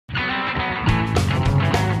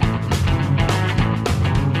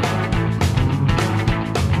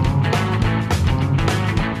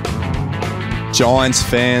Giants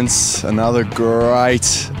fans, another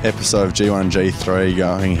great episode of G1&G3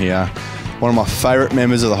 going here. One of my favourite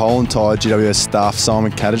members of the whole entire GWS staff,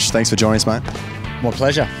 Simon Katich. Thanks for joining us, mate. My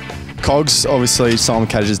pleasure. Cogs, obviously Simon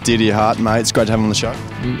Katich is dear to your heart, mate. It's great to have him on the show.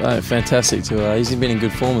 Fantastic too. He's been in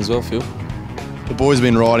good form as well, Phil. The boys have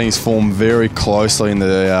been riding his form very closely in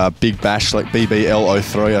the Big Bash, like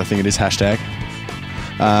BBL03, I think it is, hashtag.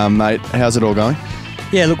 Mate, how's it all going?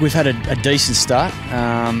 Yeah, look, we've had a decent start.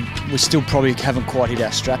 We still probably haven't quite hit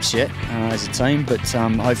our straps yet as a team, but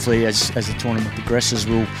hopefully as the tournament progresses,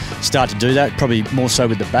 we'll start to do that, probably more so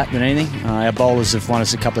with the bat than anything. Our bowlers have won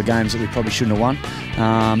us a couple of games that we probably shouldn't have won.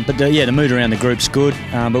 The mood around the group's good,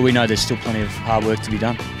 but we know there's still plenty of hard work to be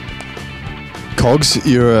done. Cogs,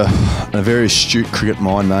 you're a very astute cricket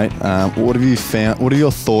mind, mate. What have you found? What are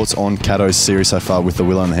your thoughts on Cato's series so far with the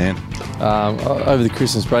willow in hand? Over the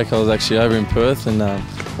Christmas break, I was actually over in Perth and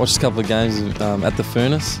watched a couple of games at the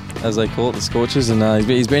Furnace, as they call it, the Scorchers, and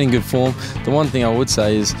he's been in good form. The one thing I would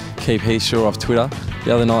say is keep Heathshaw off Twitter.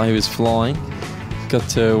 The other night he was flying, got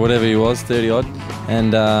to whatever he was, 30 odd,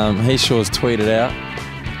 and Heathshaw's tweeted out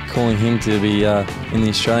calling him to be in the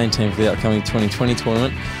Australian team for the upcoming 2020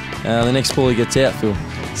 tournament. The next ball he gets out, Phil.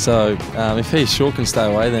 So if Heathshaw can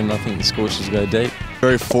stay away, then I think the Scorchers go deep.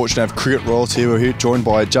 Very fortunate to have cricket royalty. We're here joined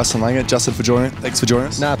by Justin Langer. Justin, thanks for joining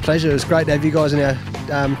us. No, pleasure. It was great to have you guys in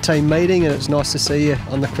our team meeting, and it's nice to see you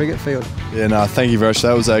on the cricket field. Yeah, no, thank you very much.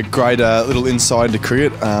 That was a great little insight into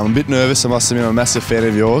cricket. I'm a bit nervous, I must admit. I'm a massive fan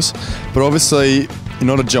of yours. But obviously, you're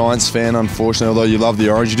not a Giants fan, unfortunately, although you love the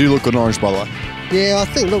orange. You do look good in orange, by the way. Yeah, I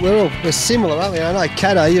think, look, we're similar, aren't we? I know,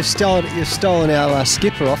 Cato, you've stolen our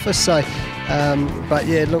skipper off us, so, but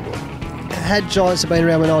yeah, look, had Giants been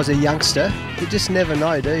around when I was a youngster, you just never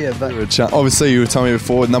know, do you? But obviously, you were telling me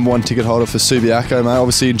before, #1 ticket holder for Subiaco, mate.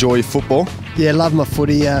 Obviously, you enjoy your football. Yeah, love my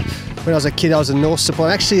footy. When I was a kid, I was a North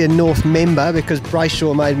supporter. Actually, a North member because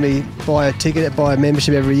Brayshaw made me buy a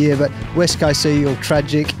membership every year. But West Coast Eagle,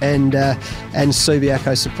 tragic, and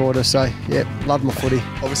Subiaco supporter. So yeah, love my footy.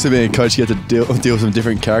 Obviously, being a coach, you get to deal with some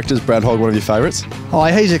different characters. Brad Hogg, one of your favourites? Oh,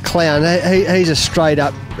 he's a clown. He's a straight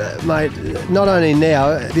up mate. Not only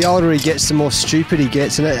now, the older he gets, the more stupid he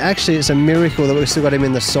gets. And it's a miracle that we've still got him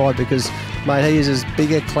in the side because, mate, he is as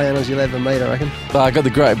big a clown as you'll ever meet, I reckon. I got the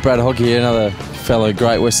great Brad Hogg here, another fellow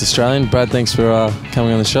great West Australian. Brad, thanks for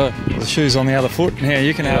coming on the show. The shoe's on the other foot. Yeah,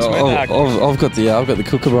 you can ask me. I've got the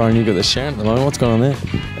Kookaburra and you've got the Sharon at the moment. What's going on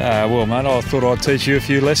there? Well, mate, I thought I'd teach you a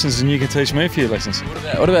few lessons and you can teach me a few lessons.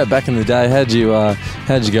 What about back in the day? How'd you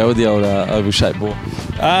go with the old oval-shaped ball?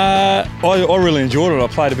 I really enjoyed it. I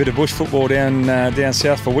played a bit of bush football down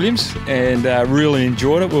south for Williams and really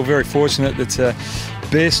enjoyed it. We were very fortunate that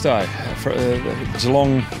Bairstow,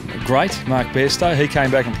 Geelong great, Mark Bairstow, he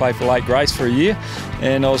came back and played for Lake Grace for a year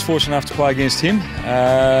and I was fortunate enough to play against him.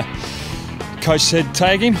 Coach said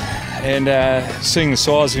take him and seeing the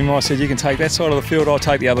size of him I said you can take that side of the field, I'll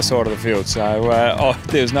take the other side of the field, so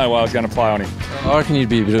there was no way I was going to play on him. I reckon you'd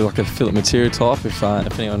be a bit of like a Philip Material type if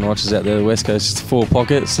anyone watches out there the West Coast, just 4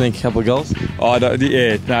 pocket, sneak a couple of goals.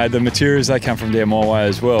 The Materials, they come from down my way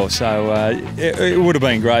as well, so it would have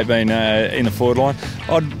been great being in the forward line.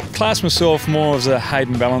 I'd class myself more as a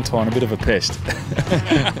Hayden Ballantyne, a bit of a pest.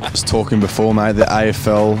 I was talking before, mate, the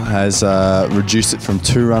AFL has reduced it from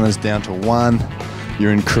 2 runners down to 1.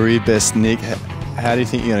 You're in career best nick. How do you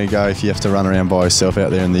think you're going to go if you have to run around by yourself out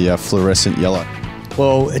there in the fluorescent yellow?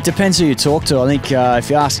 Well, it depends who you talk to. I think if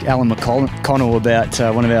you ask Alan McConnell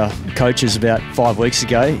about one of our coaches about 5 weeks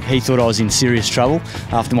ago, he thought I was in serious trouble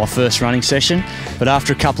after my first running session. But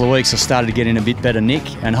after a couple of weeks, I started to get in a bit better nick,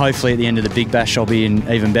 and hopefully at the end of the Big Bash, I'll be in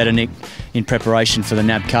even better nick in preparation for the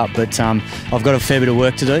NAB Cup. But I've got a fair bit of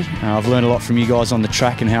work to do. I've learned a lot from you guys on the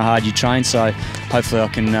track and how hard you train, so hopefully I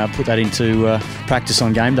can put that into practice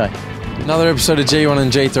on game day. Another episode of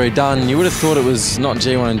G1&G3 done. You would have thought it was not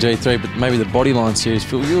G1&G3, but maybe the Bodyline series.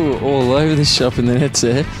 Phil, you were all over this shop in the nets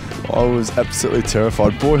there. I was absolutely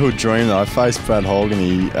terrified. Boyhood dream though. I faced Brad Hogg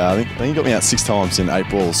and I think he got me out 6 times in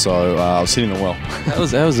 8 balls, so I was hitting it well. That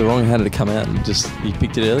was the wrong. How did it come out? And he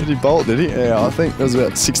picked it early? Did he bolt, did he? Yeah, I think it was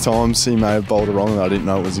about 6 times he may have bowled it wrong and I didn't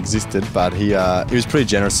know it was existed, but he was pretty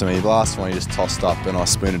generous to me. The last one he just tossed up and I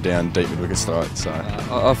spooned it down deep mid-wicket throat. So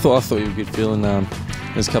I thought you were good feeling.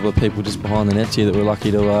 There's a couple of people just behind the nets here that were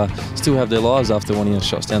lucky to still have their lives after one of your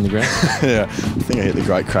shots down the ground. Yeah, I think I hit the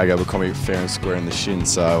great Craig Abercrombie fair and square in the shin,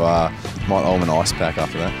 so might owe him an ice pack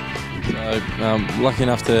after that. So, lucky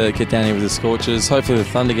enough to get down here with the Scorchers. Hopefully the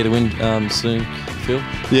Thunder get a win soon, Phil.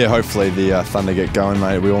 Yeah, hopefully the Thunder get going,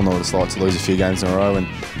 mate. We all know what it's like to lose a few games in a row, and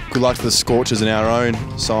good luck to the Scorchers and our own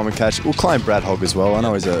Simon Katich. We'll claim Brad Hogg as well. I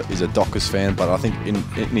know he's a Dockers fan, but I think in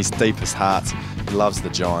his deepest heart, he loves the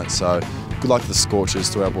Giants. So Good luck to the Scorchers,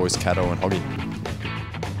 to our boys Cato and Hoggy.